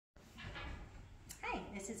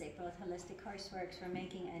This is April with Holistic Horseworks. We're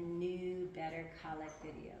making a new, better colic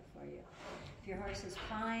video for you. If your horse is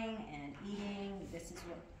pawing and eating, this is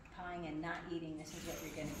what pawing and not eating, this is what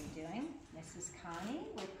you're going to be doing. This is Connie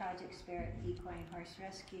with Project Spirit Equine Horse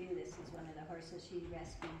Rescue. This is one of the horses she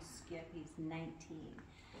rescued, Skip. He's 19.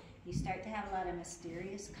 You start to have a lot of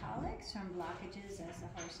mysterious colics from blockages as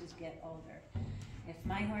the horses get older. If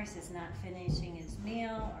my horse is not finishing his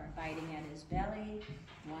meal or biting at his belly,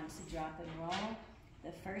 wants to drop and roll,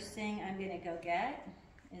 the first thing I'm going to go get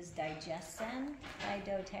is Digestzen by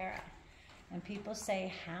TERRA. And people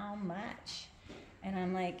say, how much? And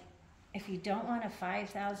I'm like, if you don't want a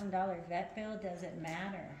 $5,000 vet bill, does it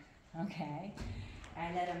matter? Okay.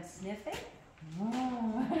 I let him sniff it.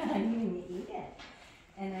 Oh, I need to eat it.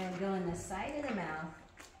 And I would go in the side of the mouth,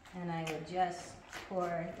 and I would just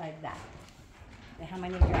pour like that. How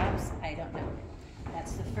many drops? I don't know.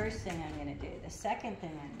 That's the first thing I'm going to do. The second thing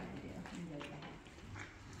I'm going to do,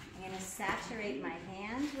 I'm going to saturate my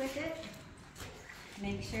hands with it.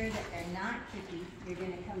 Make sure that they're not kicky. You're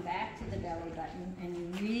going to come back to the belly button, and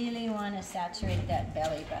you really want to saturate that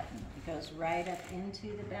belly button. It goes right up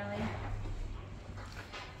into the belly.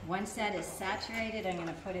 Once that is saturated, I'm going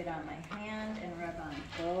to put it on my hand and rub on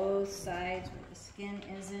both sides where the skin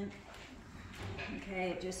isn't.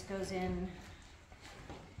 Okay, it just goes in.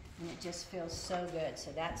 And it just feels so good.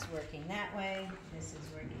 So that's working that way. This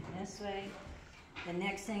is working this way. The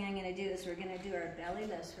next thing I'm going to do is we're going to do our belly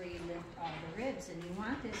lifts where you lift all the ribs. And you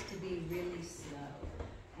want this to be really slow.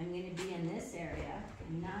 I'm going to be in this area,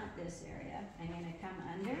 not this area. I'm going to come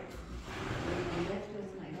under. I'm going to lift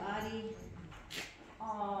with my body.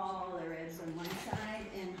 All the ribs on one side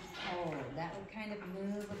and hold. That would kind of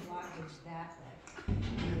move a blockage that way.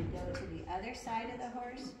 You would go to the other side of the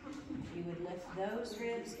horse. You would lift those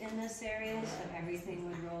ribs in this area so everything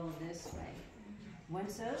would roll this way.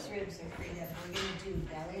 Once those ribs are freed up, we're going to do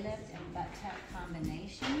belly lift and butt tuck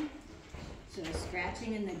combination. So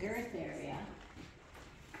scratching in the girth area.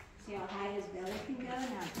 See how high his belly can go?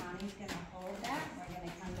 Now Tommy's going to hold that. We're going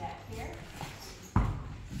to come back here.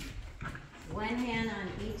 One hand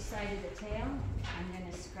on each side of the tail. I'm going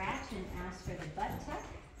to scratch and ask for the butt tuck.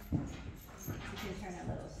 You can turn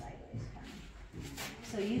a little sideways, Connie.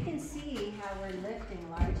 So you can see how we're lifting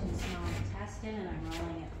large and small intestine, and I'm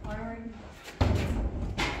rolling it forward.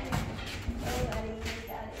 Oh, buddy, you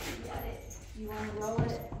got it, you got it. You want to roll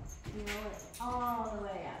it? You roll it all the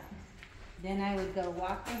way up. Then I would go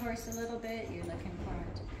walk the horse a little bit. You're looking for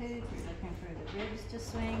him to poop. You're looking for the ribs to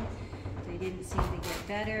swing. If they didn't seem to get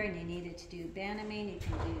better and you needed to do Banamine, you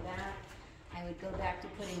can do that. I would go back to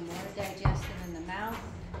putting more Digestzen in the mouth,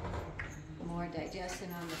 more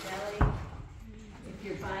Digestzen on the belly. If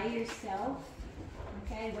you're by yourself,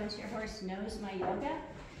 okay, once your horse knows my yoga,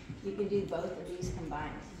 you can do both of these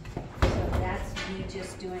combined. So that's me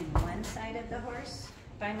just doing one side of the horse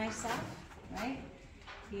by myself, right?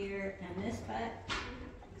 Here and this butt,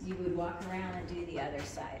 you would walk around and do the other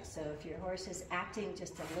side. So if your horse is acting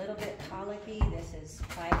just a little bit colicky, this is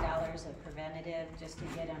 $5 of preventative just to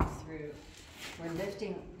get them through. We're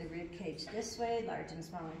lifting the rib cage this way, large and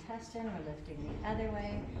small intestine. We're lifting the other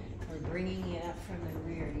way. We're bringing you up from the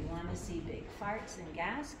rear. You want to see big farts and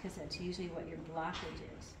gas because that's usually what your blockage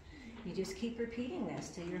is. You just keep repeating this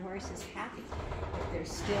till your horse is happy. If they're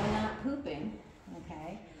still not pooping,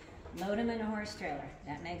 okay, load them in a horse trailer.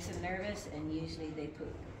 That makes them nervous and usually they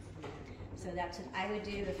poop. So that's what I would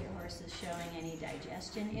do if your horse is showing any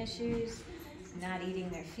digestion issues, not eating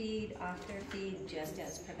their feed, off their feed, just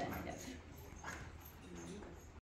as preventative.